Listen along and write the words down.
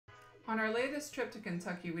On our latest trip to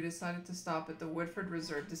Kentucky, we decided to stop at the Woodford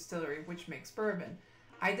Reserve Distillery, which makes bourbon.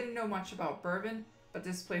 I didn't know much about bourbon, but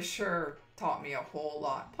this place sure taught me a whole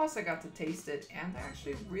lot. Plus, I got to taste it, and I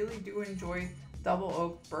actually really do enjoy double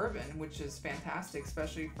oak bourbon, which is fantastic,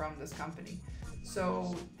 especially from this company.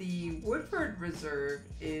 So the Woodford Reserve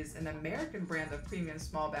is an American brand of premium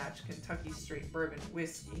small batch Kentucky straight bourbon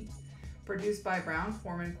whiskey, produced by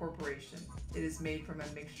Brown-Forman Corporation. It is made from a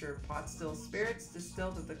mixture of pot still spirits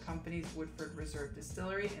distilled at the company's Woodford Reserve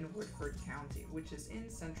Distillery in Woodford County, which is in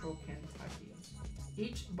central Kentucky.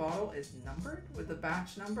 Each bottle is numbered with a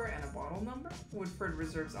batch number and a bottle number. Woodford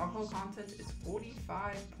Reserve's alcohol content is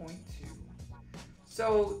 45.2.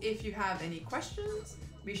 So if you have any questions,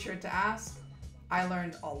 be sure to ask. I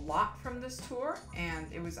learned a lot from this tour,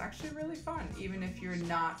 and it was actually really fun, even if you're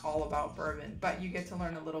not all about bourbon, but you get to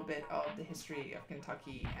learn a little bit of the history of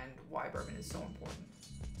Kentucky and why bourbon is so important.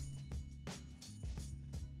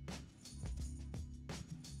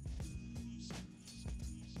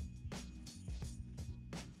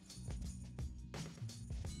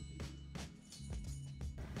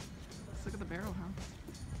 Let's look at the barrel, huh?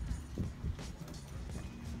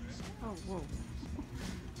 Oh, whoa.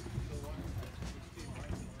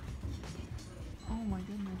 Oh my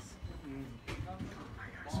goodness.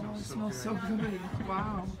 Oh, it smells so good.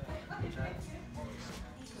 Wow.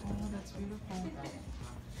 Oh, that's beautiful.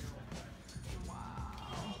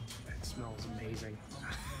 Wow. It smells amazing.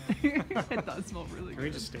 It does smell really good. Can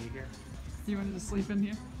we just stay here? You wanted to sleep in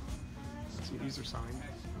here? See, these are signed.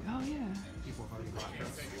 Oh, yeah. People have already bought them.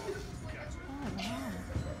 Oh, wow.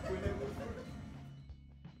 Flavor of the bourbon.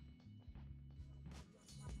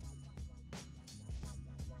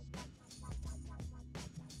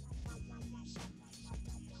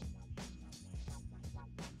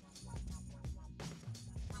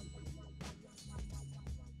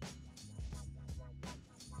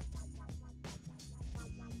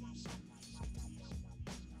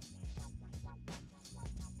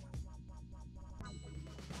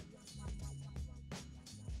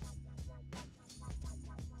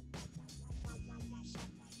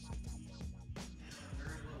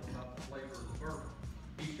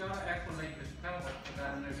 He's got to acclimate his palate to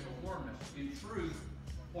that initial warmness. In truth,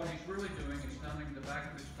 what he's really doing is numbing the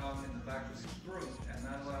back of his tongue and the back of his throat, and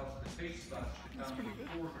that allows the taste buds to come to the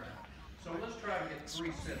foreground. So let's try to get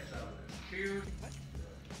 3 sips out of this. Cheers.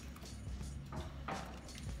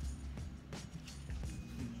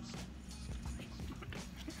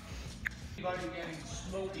 Anybody getting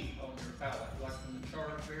smoky on your palate, like from the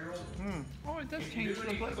charred barrel? Oh, it does change the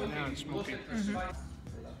flavor. Now it's smoky.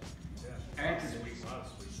 Attributes.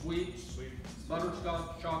 Sweet,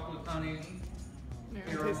 butterscotch, chocolate, honey. Yeah,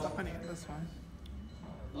 I taste the honey in this one.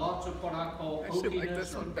 Lots of what I call I actually like oakiness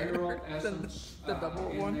this or one barrel better than essence the double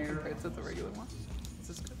in one there. compared to the regular one. This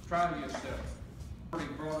is good. Try it yourself.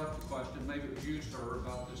 Already brought up the question, maybe it was you, sir,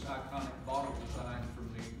 about this iconic bottle design from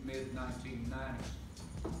the mid-1990s.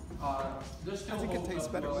 This still I think it holds tastes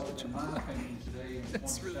up better well, with the in my chocolate. opinion, today in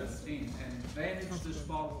It's really 2017. And advantage this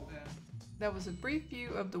bottle has. That was a brief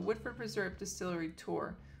view of the Woodford Reserve Distillery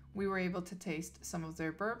tour. We were able to taste some of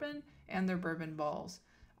their bourbon and their bourbon balls.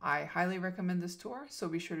 I highly recommend this tour, so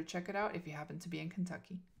be sure to check it out if you happen to be in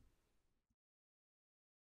Kentucky.